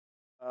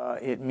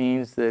it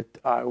means that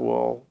I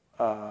will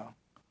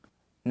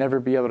never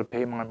be able to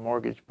pay my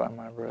mortgage by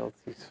my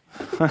royalties.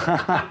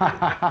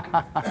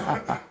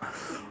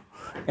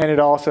 And it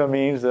also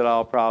means that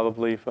I'll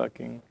probably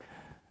fucking,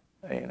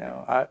 you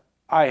know,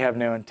 I have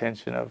no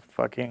intention of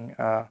fucking,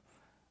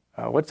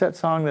 what's that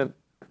song that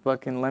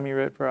fucking Lemmy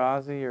wrote for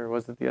Ozzy, or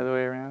was it the other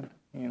way around,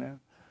 you know?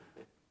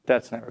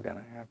 That's never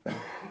gonna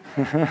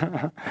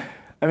happen.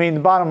 I mean, the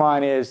bottom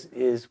line is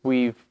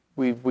we've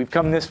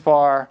come this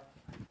far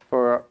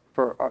for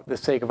the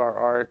sake of our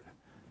art.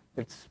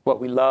 It's what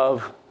we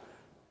love.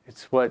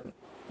 It's what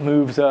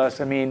moves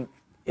us. I mean,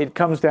 it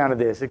comes down to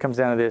this. It comes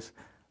down to this.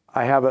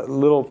 I have a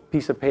little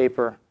piece of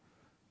paper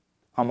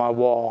on my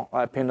wall.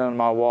 I pinned it on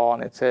my wall,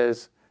 and it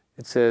says,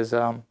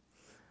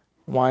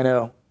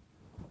 Wino,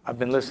 I've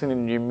been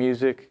listening to your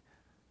music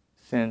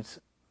since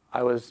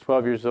I was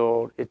 12 years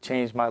old. It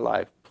changed my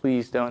life.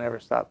 Please don't ever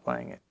stop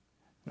playing it.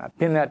 And I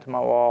pinned that to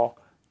my wall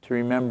to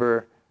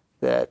remember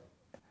that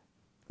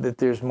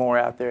there's more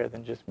out there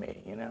than just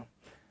me, you know.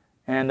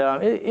 And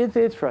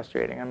it's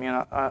frustrating. I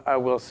mean, I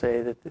will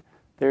say that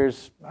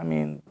there's, I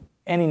mean,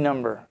 any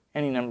number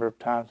of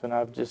times when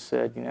I've just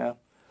said, you know,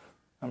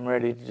 I'm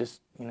ready to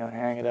just, you know,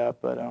 hang it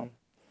up. But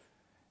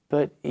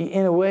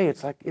in a way,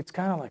 it's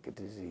kind of like a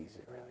disease.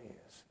 It really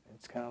is.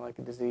 It's kind of like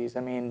a disease. I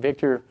mean,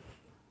 Victor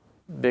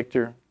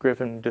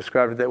Griffin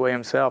described it that way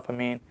himself. I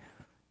mean,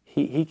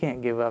 he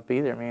can't give up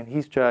either. I mean,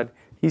 he's tried.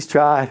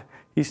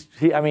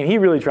 I mean, he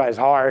really tries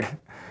hard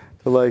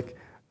to, like,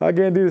 I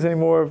can't do this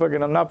anymore.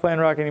 Fucking, I'm not playing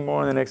rock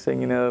anymore. And the next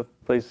thing you know,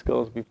 Place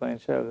Skulls will be playing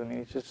shows. I mean,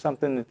 it's just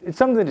something. It's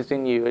something that's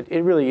in you.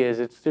 It really is.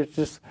 It's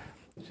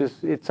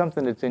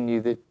something that's in you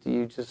that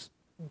you just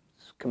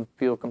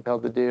feel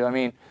compelled to do. I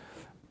mean,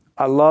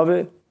 I love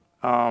it.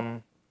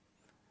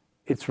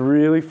 It's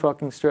really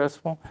fucking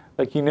stressful.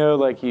 Like, you know,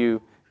 like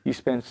you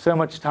spend so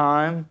much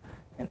time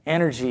and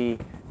energy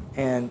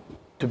and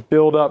to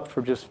build up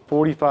for just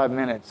 45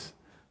 minutes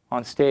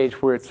on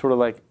stage where it's sort of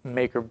like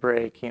make or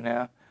break, you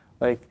know?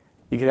 Like,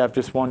 you could have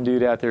just one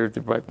dude out there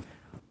like,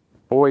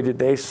 boy, did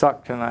they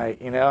suck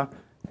tonight, you know?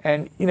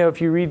 And, you know, if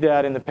you read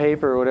that in the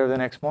paper or whatever the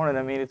next morning,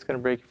 I mean, it's going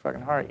to break your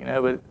fucking heart, you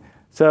know? But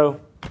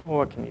so, well,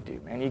 what can you do,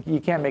 man? You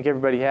can't make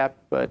everybody happy,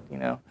 but, you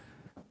know,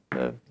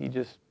 you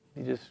just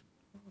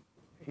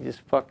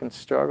fucking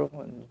struggle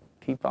and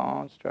keep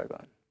on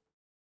struggling.